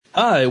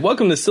Hi,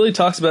 welcome to Silly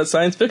Talks About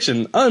Science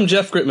Fiction. I'm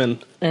Jeff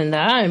Gritman. And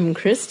I'm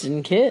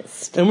Kristen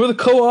Kist. And we're the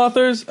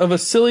co-authors of a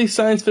silly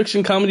science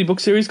fiction comedy book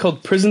series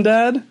called Prison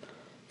Dad.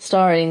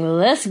 Starring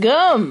Les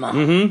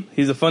Gum.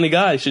 He's a funny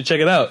guy. You should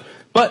check it out.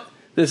 But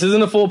this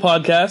isn't a full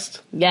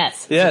podcast.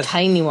 Yes. A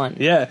tiny one.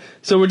 Yeah.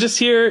 So we're just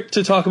here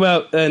to talk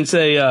about and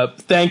say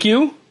thank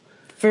you.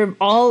 For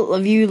all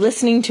of you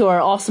listening to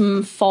our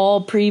awesome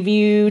fall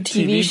preview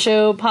TV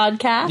show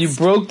podcast. You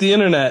broke the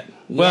internet.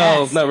 Yes.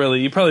 Well, not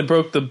really. You probably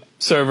broke the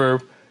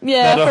server.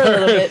 Yeah, for a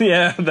little bit.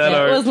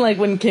 It wasn't like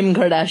when Kim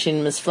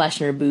Kardashian was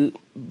flashing her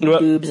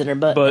boobs and her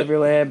butt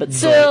everywhere, but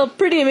still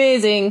pretty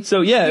amazing.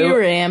 So yeah, we were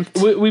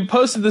amped. We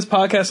posted this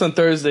podcast on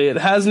Thursday. It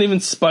hasn't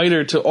even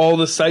spidered to all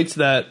the sites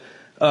that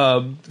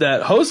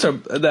host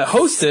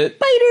it.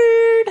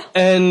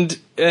 Spidered.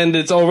 And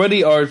it's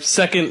already our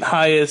second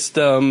highest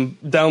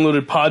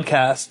downloaded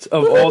podcast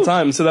of all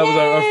time. So that was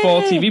our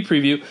fall TV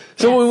preview.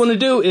 So what we want to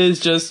do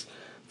is just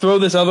throw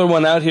this other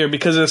one out here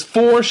because there's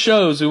 4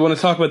 shows we want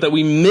to talk about that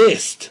we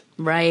missed.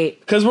 Right.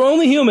 Because we're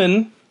only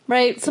human.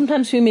 Right.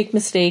 Sometimes we make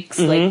mistakes,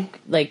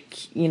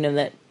 like you know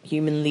that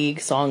Human League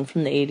song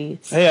from the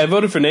 80s. Hey, I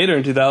voted for Nader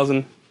in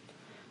 2000.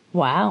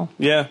 Wow.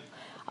 Yeah.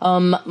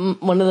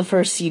 One of the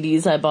first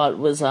CDs I bought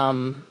was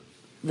the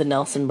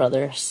Nelson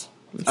Brothers.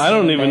 I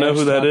don't even know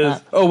who that is.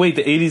 That. Oh wait,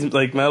 the 80s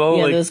like metal?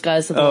 Yeah, like, those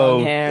guys with the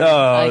long hair.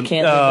 I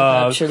can't live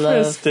without your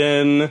love.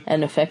 Kristen.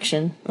 And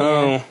affection. Yeah.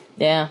 Oh.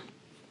 Yeah.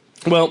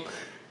 Well,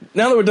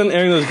 now that we're done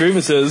airing those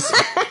grievances,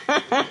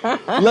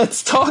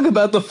 let's talk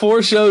about the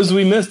 4 shows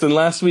we missed in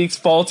last week's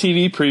fall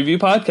TV preview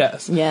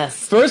podcast.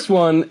 Yes. First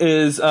one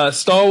is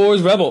Star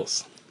Wars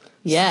Rebels.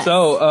 Yes.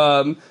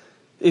 So,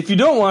 if you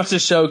don't watch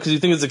this show because you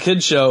think it's a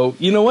kid's show,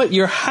 you know what?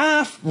 You're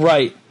half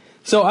right.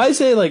 So I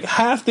say like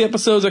half the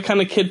episodes are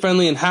kind of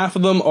kid-friendly and half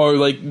of them are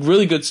like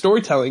really good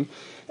storytelling.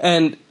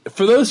 And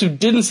for those who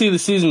didn't see the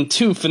season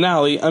 2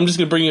 finale, I'm just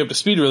going to bring you up to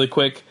speed really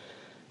quick.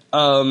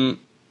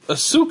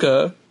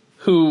 Ahsoka,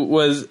 who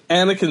was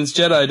Anakin's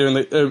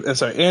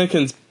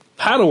Anakin's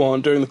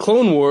Padawan during the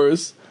Clone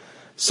Wars,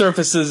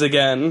 surfaces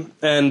again,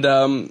 and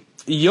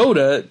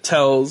Yoda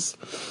tells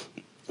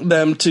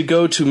them to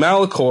go to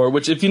Malachor,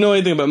 which if you know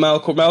anything about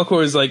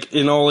Malachor is like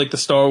in all like the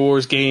Star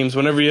Wars games,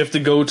 whenever you have to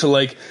go to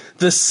like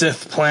the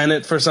Sith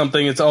planet for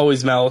something, it's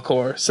always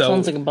Malachor. So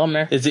sounds like a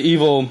bummer. It's an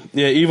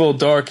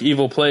dark,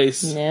 evil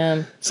place.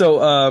 Yeah.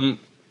 So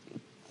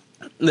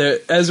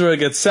Ezra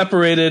gets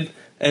separated,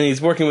 and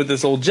he's working with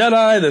this old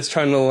Jedi that's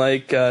trying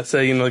to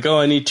say, oh,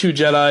 I need 2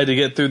 Jedi to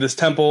get through this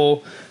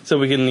temple so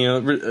we can,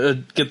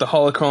 get the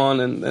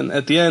holocron. And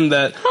at the end,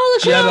 that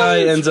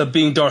Jedi ends up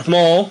being Darth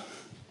Maul.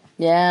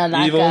 Yeah,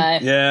 that evil. guy.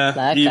 Yeah,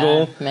 that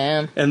evil. Guy,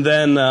 man. And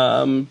then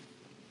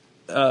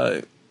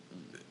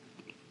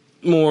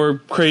more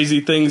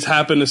crazy things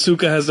happen.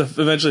 Ahsoka has to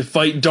eventually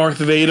fight Darth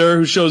Vader,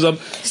 who shows up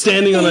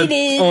standing on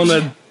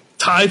a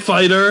TIE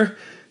fighter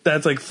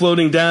that's like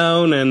floating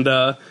down, and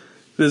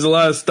there's a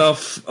lot of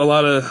stuff, a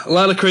lot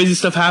of crazy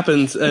stuff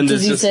happens. And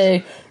does he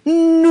say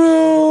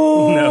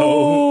no,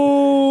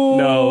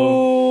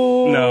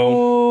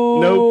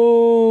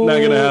 nope, not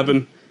gonna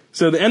happen.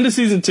 So the end of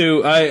season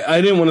 2,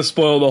 I didn't want to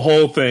spoil the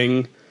whole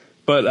thing,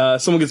 but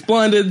someone gets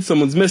blinded,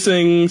 someone's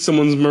missing,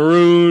 someone's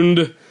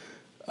marooned,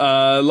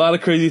 a lot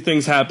of crazy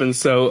things happen.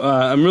 So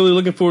I'm really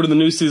looking forward to the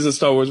new season of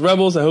Star Wars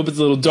Rebels. I hope it's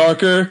a little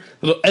darker,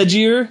 a little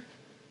edgier.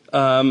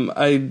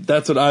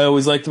 That's what I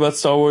always liked about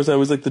Star Wars. I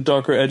always like the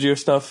darker, edgier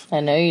stuff.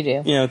 I know you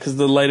do. Yeah, because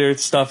the lighter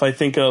stuff I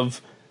think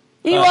of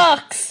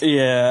Ewoks.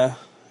 Yeah,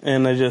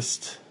 and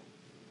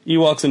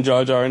Ewoks and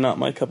Jar Jar are not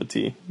my cup of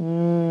tea.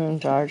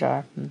 Jar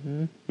Jar.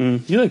 Mm-hmm.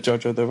 You like Jar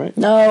Jar though, right?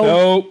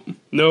 No.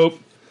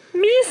 Nope.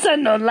 Misa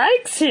no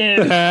likes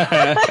him.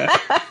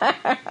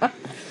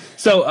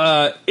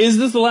 So, is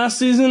this the last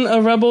season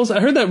of Rebels? I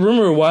heard that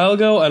rumor a while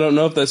ago. I don't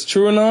know if that's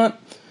true or not.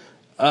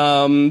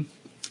 And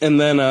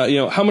then,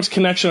 how much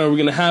connection are we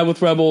going to have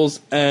with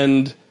Rebels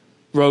and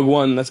Rogue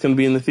One that's going to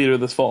be in the theater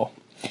this fall?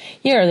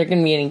 Yeah, are there going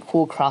to be any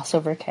cool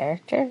crossover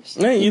characters?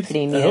 Yeah, I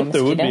hope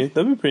there would be.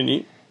 That'd be pretty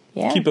neat.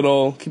 Yeah. Keep it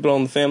all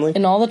in the family.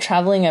 In all the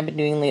traveling I've been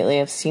doing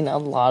lately, I've seen a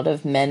lot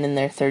of men in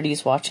their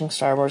 30s watching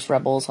Star Wars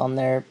Rebels on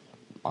their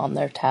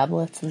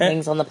tablets and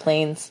things on the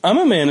planes. I'm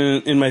a man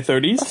in my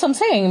 30s. That's what I'm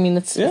saying. I mean,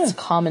 it's a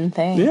common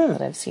thing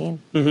that I've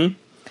seen. Mm-hmm.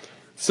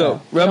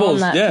 So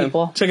Rebels,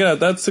 people. Check it out.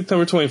 That's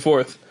September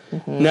 24th.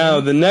 Mm-hmm. Now,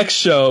 the next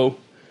show,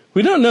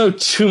 we don't know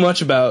too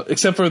much about,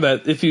 except for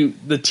that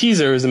the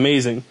teaser is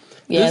amazing.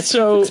 Yeah, this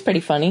show looks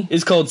pretty funny.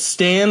 It's called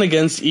Stan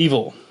Against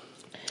Evil.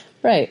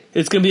 Right.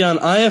 It's going to be on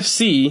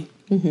IFC,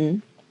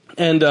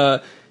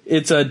 and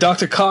it's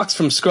Dr. Cox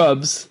from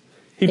Scrubs.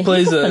 He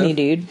plays he's a funny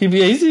dude.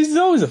 He's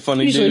always a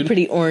funny dude. Usually a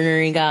pretty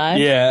ornery guy.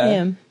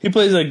 Yeah. He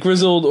plays a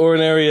grizzled,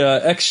 ordinary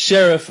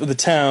ex-sheriff of the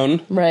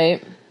town.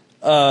 Right.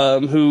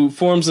 Who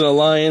forms an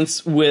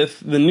alliance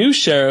with the new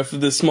sheriff of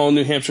this small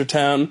New Hampshire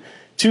town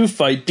to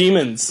fight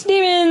demons.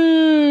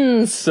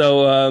 Demons!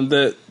 So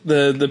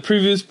the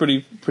preview's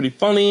pretty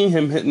funny.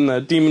 Him hitting a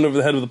demon over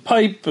the head with a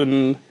pipe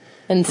and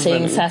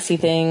saying sassy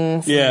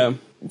things. Yeah.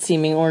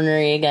 Seeming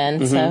ornery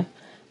again. So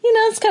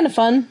it's kind of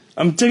fun.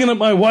 I'm digging up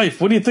my wife.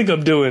 What do you think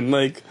I'm doing?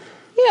 Like,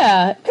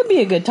 Yeah, it could be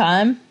a good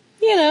time.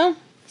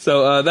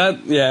 So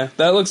that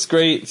looks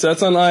great. So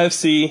that's on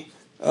IFC.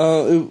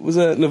 Was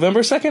that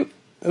November 2nd?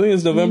 I think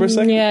it's November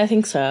 2nd. Yeah, I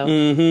think so.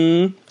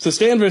 Mm-hmm. So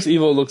Stan vs.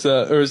 Evil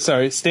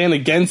Stan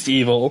Against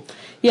Evil.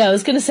 Yeah, I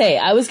was gonna say,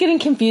 I was getting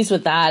confused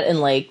with that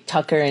and like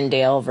Tucker and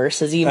Dale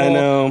versus Evil. I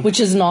know. Which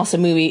is an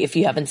awesome movie. If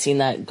you haven't seen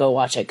that, go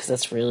watch it because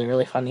it's really,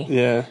 really funny.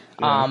 Yeah.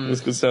 It's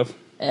good stuff.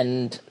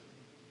 And,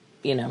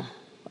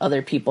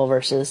 other people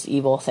versus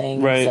evil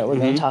things Right. that we're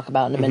going to talk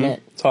about in a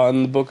minute. Taught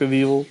in the Book of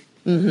Evil.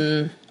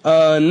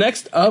 Mm-hmm.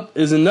 Next up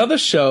is another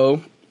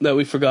show that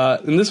we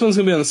forgot, and this one's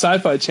going to be on the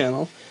Sci-Fi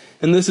Channel.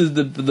 And this is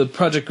the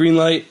Project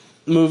Greenlight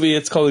movie.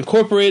 It's called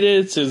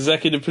Incorporated. It's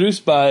executive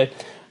produced by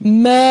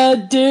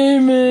Matt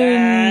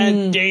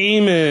Damon.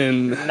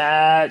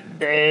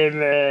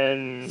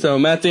 So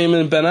Matt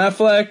Damon and Ben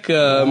Affleck.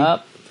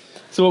 Yep.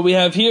 So what we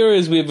have here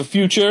is we have a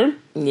future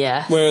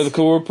Yes. where the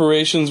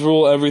corporations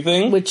rule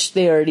everything. Which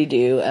they already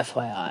do,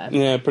 FYI.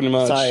 Yeah, pretty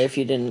much. Sorry if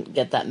you didn't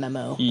get that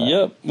memo. but-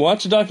 Yep.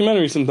 Watch a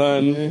documentary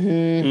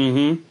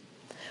sometime.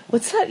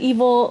 What's that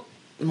evil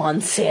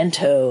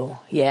Monsanto?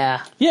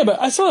 Yeah. Yeah,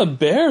 but I saw a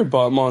bear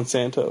bought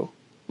Monsanto.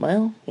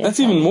 Well, yeah, That's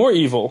even more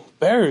evil.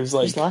 Bear is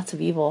like There's lots of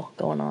evil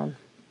going on.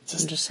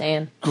 I'm just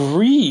saying.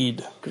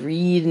 greed.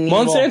 Greed and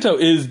evil. Monsanto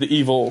is the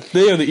evil.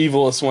 They are the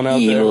evilest one out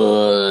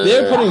Evil.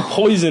 there. They're putting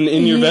poison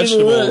in your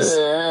vegetables.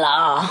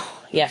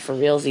 Yeah, for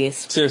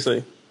realsies.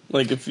 Seriously.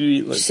 Like if you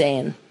eat like Just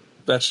saying.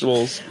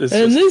 vegetables, it's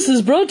And just... this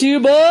is brought to you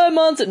by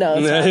Monsanto. No,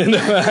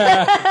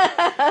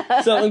 it's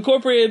not. So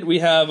Incorporated, we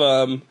have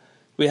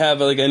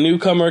like a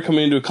newcomer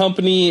coming into a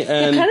company,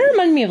 and It kind of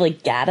reminded me of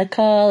like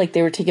Gattaca. Like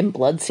they were taking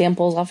blood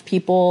samples off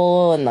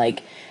people, and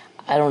like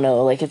I don't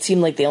know. Like it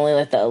seemed like they only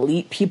let the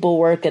elite people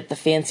work at the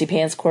Fancy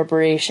Pants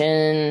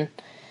Corporation,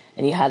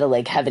 and you had to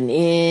like have an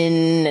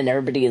in, and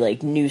everybody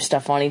like knew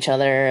stuff on each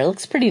other. It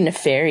looks pretty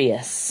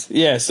nefarious.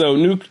 yeah, so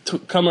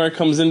newcomer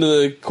comes into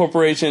the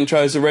corporation,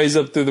 tries to raise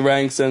up through the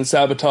ranks and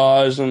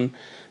sabotage and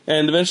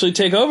eventually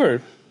take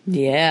over,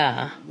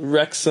 Yeah,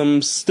 wreck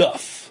some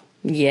stuff.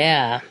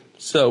 yeah.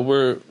 So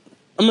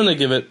I'm gonna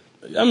give it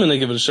a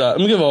shot. I'm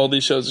gonna give all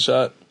these shows a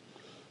shot.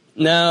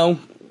 Now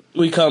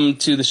we come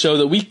to the show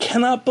that we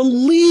cannot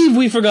believe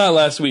we forgot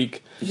last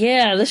week.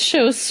 Yeah, this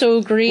show is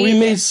so great. We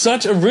made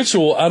such a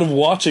ritual out of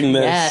watching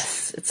this.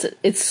 Yes,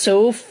 it's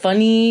so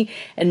funny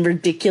and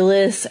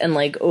ridiculous and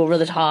like over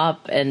the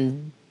top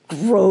and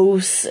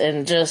gross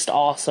and just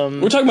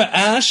awesome. We're talking about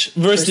Ash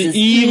versus the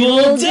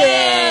Evil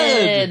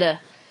Dead.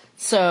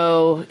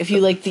 So, if you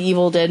like the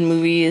Evil Dead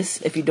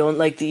movies, if you don't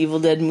like the Evil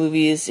Dead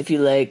movies, if you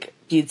like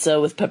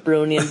pizza with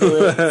pepperoni and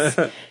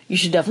bullets, you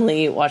should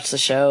definitely watch the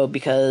show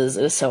because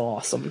it is so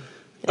awesome.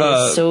 It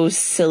is so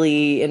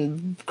silly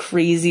and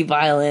crazy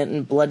violent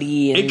and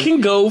bloody. And It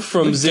can go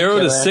from 0 to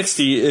ridiculous.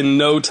 60 in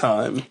no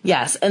time.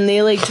 Yes, and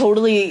they like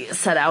totally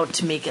set out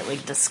to make it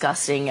like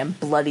disgusting and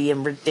bloody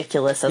and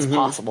ridiculous as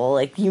possible.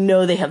 Like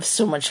they have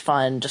so much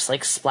fun just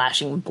like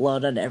splashing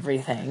blood on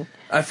everything.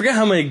 I forget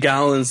how many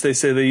gallons they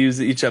say they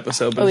use each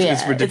episode, but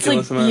it's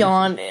ridiculous. It's like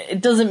beyond.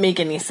 It doesn't make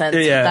any sense.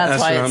 Yeah,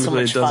 That's why it's so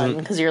astronomically much it doesn't. fun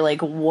because you're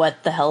like,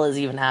 what the hell is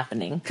even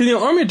happening? Because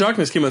Army of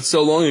Darkness came out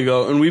so long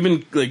ago, and we've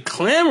been like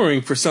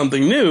clamoring for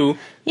something new.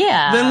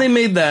 Yeah. Then they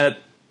made that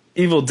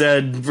Evil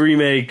Dead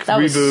remake that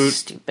reboot. was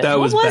stupid. That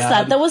was what was bad.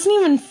 that? That wasn't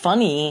even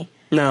funny.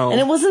 No. And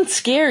it wasn't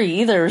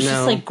scary either. It was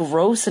just No. like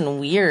gross and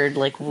weird.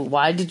 Like,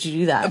 why did you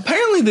do that?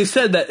 Apparently, they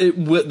said that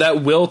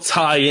that will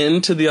tie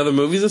into the other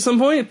movies at some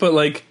point, but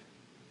like,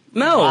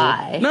 no,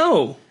 Why?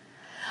 no.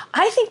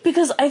 I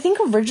think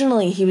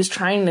originally he was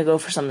trying to go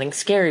for something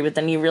scary, but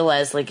then he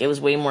realized like it was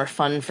way more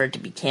fun for it to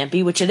be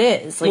campy, which it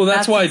is. Like, Well,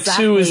 that's why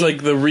exactly, 2 is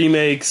like the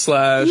remake /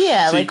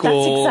 yeah, like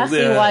sequel. that's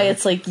exactly yeah. why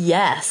it's like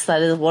yes,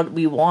 that is what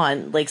we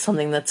want, like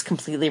something that's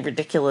completely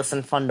ridiculous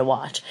and fun to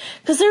watch.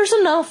 Because there's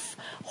enough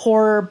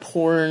horror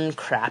porn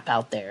crap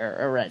out there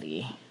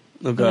already.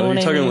 Oh god, know are what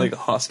you I talking mean? like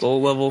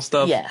hostel level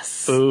stuff?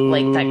 Yes, Boo,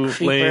 like that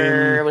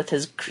creeper lame. with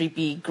his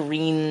creepy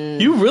green.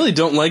 You really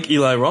don't like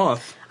Eli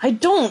Roth. I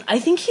don't. I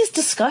think he's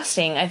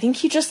disgusting. I think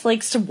he just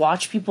likes to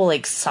watch people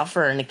like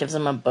suffer, and it gives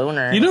him a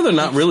boner. You know they're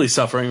not really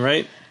suffering,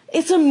 right?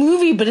 It's a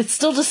movie, but it's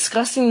still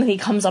disgusting that he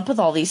comes up with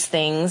all these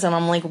things, and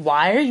I'm like,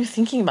 why are you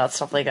thinking about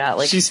stuff like that?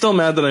 Like, She's still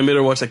mad that I made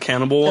her watch a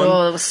cannibal one.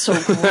 oh, it was so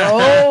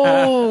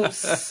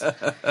gross.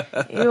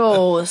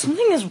 Ew,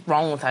 something is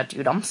wrong with that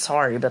dude. I'm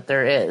sorry, but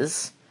there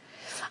is.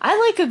 I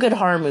like a good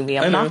horror movie.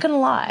 I'm not gonna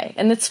lie,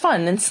 and it's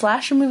fun. And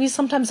slasher movies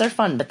sometimes they're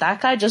fun, but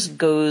that guy just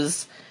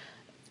goes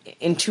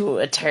into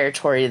a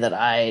territory that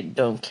I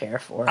don't care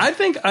for. I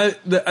think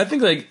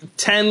like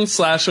 10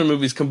 slasher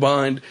movies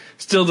combined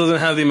still doesn't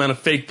have the amount of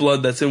fake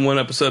blood that's in one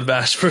episode of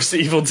Ash vs.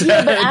 Evil Dead.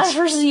 Yeah, but Ash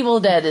vs. Evil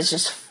Dead is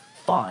just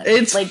fun.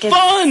 It's like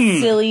fun!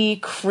 It's silly,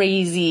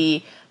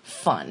 crazy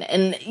fun,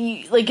 and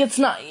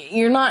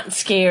you're not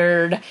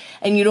scared,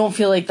 and you don't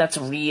feel like that's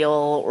real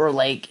or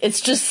like it's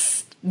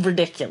just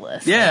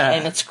ridiculous. Yeah.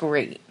 and it's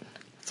great.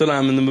 That's what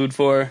I'm in the mood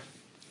for.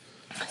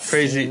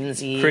 Crazy,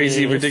 Samesies.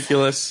 crazy,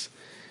 ridiculous.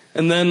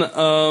 And then,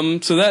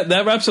 so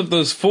that wraps up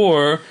those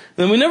 4.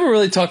 Then we never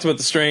really talked about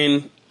The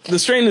Strain. The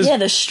Strain is... Yeah,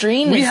 The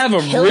Strain we is have a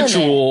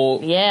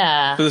ritual it.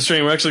 Yeah. for The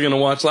Strain. We're actually going to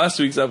watch last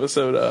week's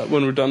episode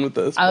when we're done with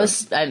this. I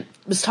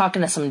was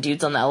talking to some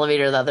dudes on the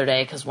elevator the other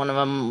day because one of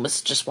them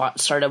was just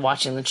started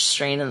watching The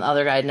Strain and the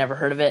other guy had never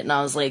heard of it, and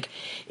I was like,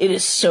 it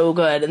is so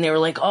good. And they were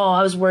like, oh,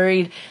 I was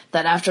worried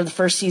that after the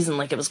first season,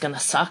 like, it was going to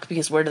suck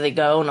because where do they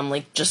go? And I'm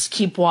like, just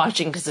keep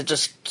watching because it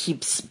just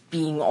keeps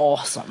being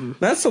awesome.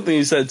 That's something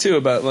you said, too,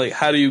 about, like,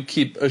 how do you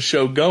keep a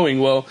show going?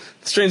 Well,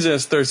 The Strain's in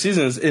its 3rd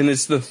season, and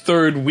it's the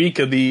 3rd week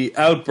of the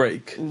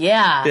outbreak.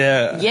 Yeah.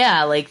 Yeah.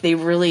 Yeah, like, the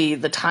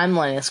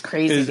timeline is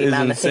crazy, the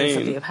amount of things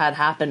that they've had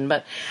happen.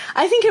 But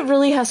I think it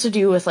really has to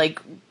do with,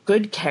 like,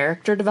 good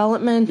character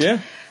development. Yeah.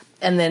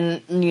 And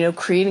then,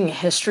 creating a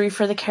history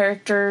for the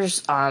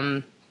characters.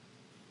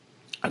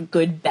 A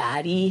good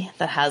baddie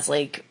that has,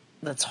 like,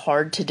 that's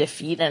hard to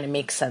defeat, and it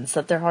makes sense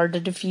that they're hard to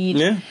defeat.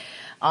 Yeah.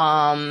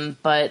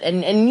 But,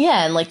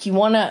 and like,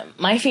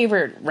 my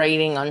favorite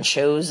writing on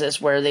shows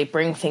is where they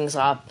bring things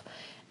up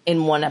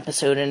in one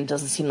episode and it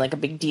doesn't seem like a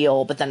big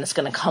deal, but then it's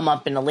going to come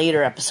up in a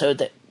later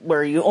episode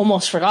where you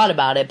almost forgot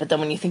about it, but then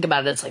when you think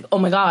about it, it's like, oh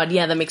my god,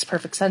 yeah, that makes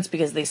perfect sense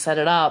because they set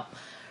it up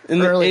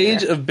in earlier. The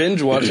age of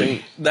binge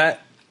watching, that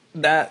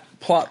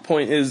plot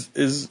point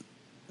is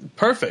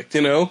perfect,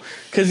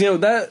 because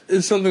that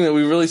is something that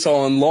we really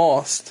saw in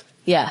Lost.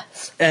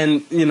 Yes.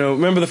 And,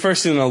 remember the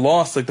first season of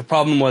Lost, like, the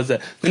problem was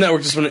that the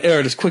network just wanted to air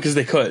it as quick as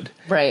they could.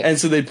 Right. And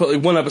so they'd put,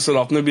 like, 1 episode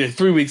off, and there'd be, like,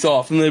 3 weeks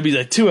off, and there'd be,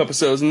 like, 2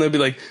 episodes, and there'd be,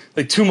 like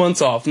 2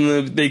 months off, and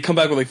then they'd come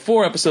back with, like,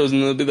 4 episodes,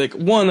 and there'd be, like,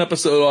 1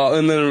 episode off,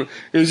 and then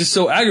it was just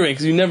so aggravating,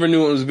 because you never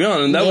knew what was going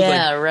on. And that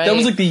that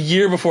was, like, the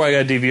year before I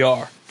got a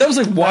DVR. That was,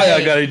 like, why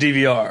I got a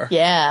DVR.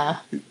 Yeah.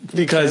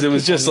 Because it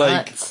was just,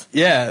 nuts.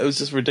 it was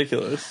just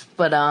ridiculous.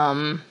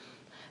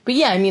 But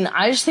yeah, I mean,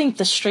 I just think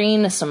The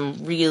Strain is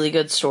some really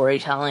good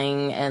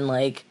storytelling, and,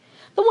 like,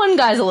 the one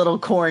guy's a little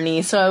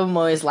corny, so I'm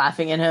always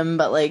laughing at him,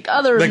 but, like,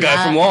 other than that... The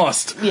guy from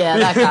Lost. Yeah,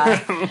 that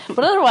guy.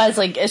 But otherwise,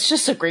 like, it's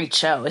just a great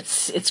show.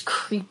 It's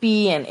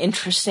creepy and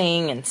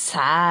interesting and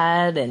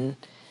sad and,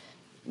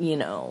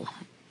 yeah.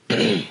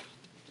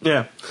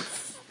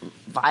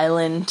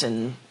 violent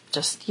and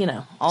just,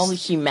 all the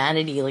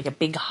humanity, like a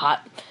big,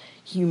 hot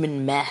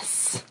human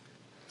mess.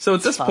 So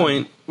at this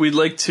point, we'd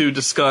like to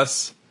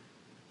discuss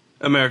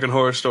American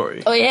Horror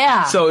Story. Oh,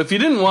 yeah. So if you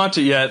didn't watch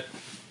it yet...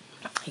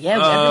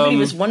 Yeah, everybody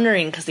was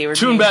wondering because they were...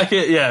 Tune back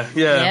in,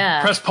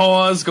 yeah. Press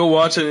pause, go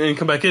watch it, and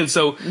come back in.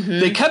 So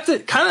they kept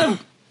it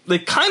They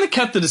kind of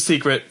kept it a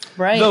secret.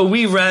 Right. Though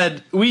we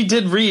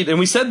did read, and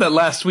we said that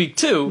last week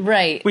too.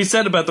 Right. We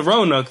said about the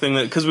Roanoke thing,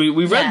 because we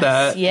read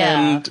that.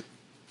 Yeah.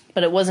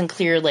 But it wasn't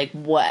clear, like,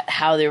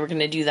 how they were going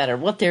to do that or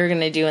what they were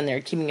going to do, and they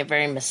were keeping it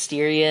very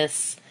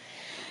mysterious.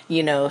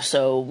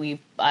 So we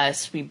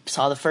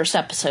saw the first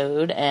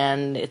episode,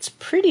 and it's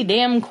pretty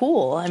damn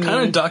cool. I mean,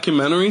 kind of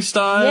documentary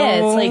style.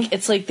 Yeah,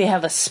 it's like they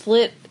have a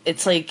split.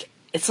 It's like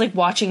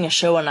watching a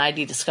show on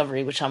ID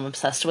Discovery, which I'm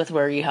obsessed with,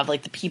 where you have,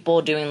 like, the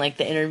people doing, like,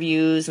 the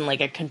interviews in,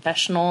 like, a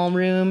confessional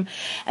room,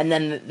 and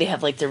then they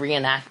have, like, the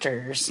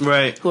reenactors,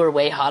 right, who are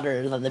way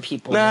hotter than the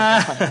people.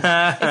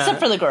 Except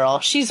for the girl,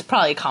 she's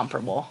probably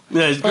comparable.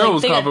 Yeah, the girl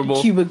was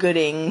comparable. Cuba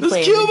Gooding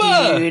playing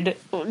the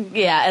dude.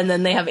 Yeah, and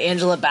then they have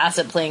Angela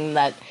Bassett playing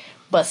that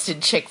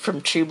busted chick from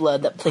True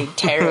Blood that played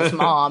Tara's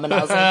mom, and I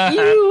was like,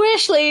 you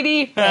wish,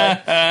 lady.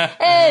 But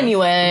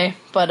anyway,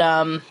 but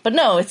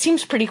no, it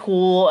seems pretty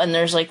cool, and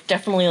there's, like,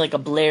 definitely, like, a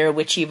Blair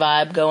Witchy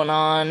vibe going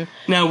on.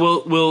 Now,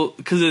 will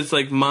because it's,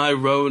 like, my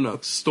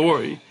Roanoke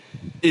story,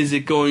 is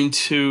it going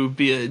to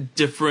be a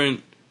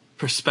different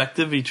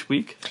perspective each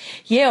week?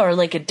 Yeah, or,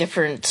 like, a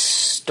different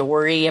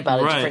story about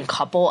a different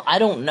couple. I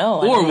don't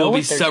know. Or will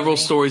be several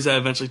stories that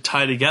eventually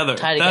tie together.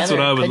 That's what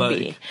I would like.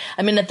 Be.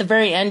 I mean, at the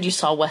very end, you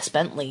saw Wes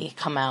Bentley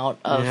come out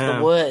of the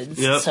woods.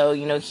 Yep. So,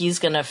 he's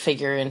going to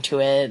figure into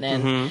it.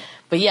 And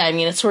But yeah, I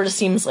mean, it sort of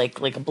seems like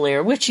a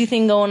Blair Witchy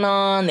thing going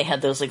on. They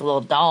had those, like,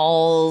 little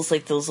dolls,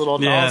 like those little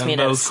dolls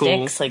made out of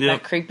sticks, cool. like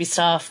that creepy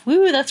stuff.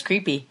 Woo, that's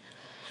creepy.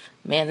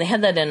 Man, they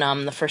had that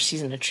in the first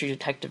season of True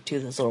Detective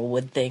too. Those little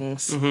wood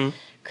things,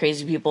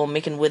 crazy people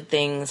making wood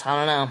things. I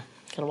don't know.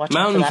 Gotta watch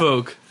Mountain out for that.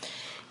 folk.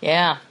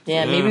 Yeah.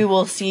 Maybe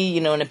we'll see,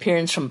 an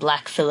appearance from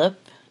Black Phillip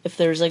if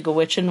there's, like, a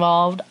witch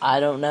involved. I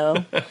don't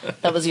know.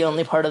 That was the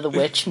only part of the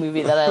witch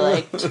movie that I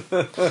liked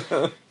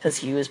because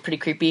he was pretty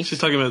creepy. She's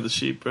talking about the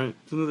sheep, right?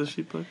 Isn't it the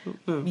sheep?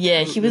 No.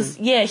 Yeah, he was.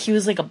 Yeah, he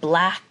was like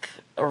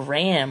a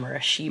ram or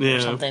a sheep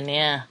or something.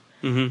 Yeah.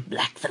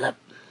 Black Phillip.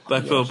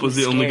 Black Phillip was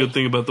the only good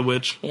thing about the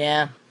witch.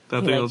 Yeah.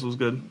 Nothing else was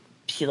good.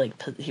 He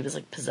was,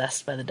 like,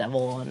 possessed by the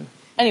devil. And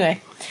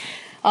anyway,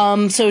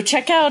 so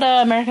check out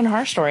American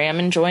Horror Story. I'm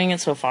enjoying it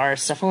so far.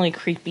 It's definitely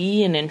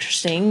creepy and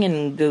interesting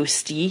and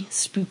ghosty,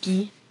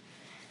 spooky.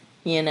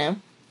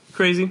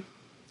 Crazy.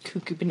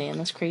 Cuckoo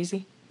bananas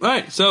crazy. All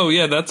right, so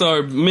yeah, that's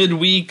our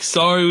midweek.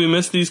 Sorry we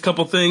missed these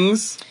couple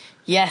things.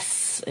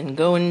 Yes, and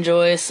go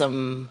enjoy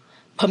some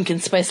pumpkin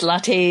spice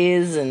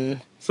lattes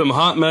and Some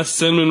hot mess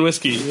cinnamon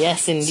whiskey.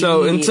 Yes, indeed.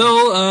 So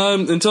until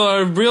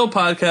our real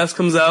podcast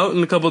comes out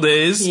in a couple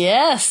days.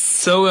 Yes.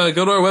 So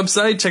go to our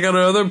website, check out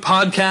our other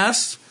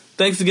podcasts.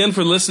 Thanks again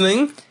for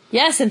listening.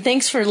 Yes, and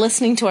thanks for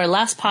listening to our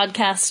last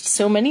podcast,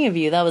 so many of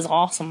you. That was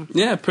awesome.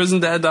 Yeah,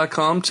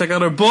 prisondad.com. Check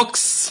out our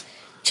books.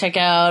 Check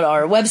out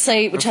our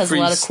website, which has a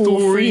lot of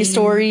cool free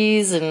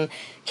stories and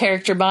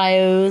character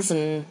bios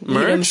and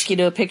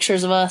mosquito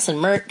pictures of us and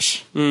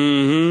merch.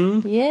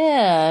 Mm-hmm.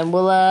 Yeah, and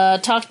we'll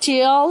talk to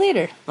you all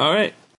later. All right.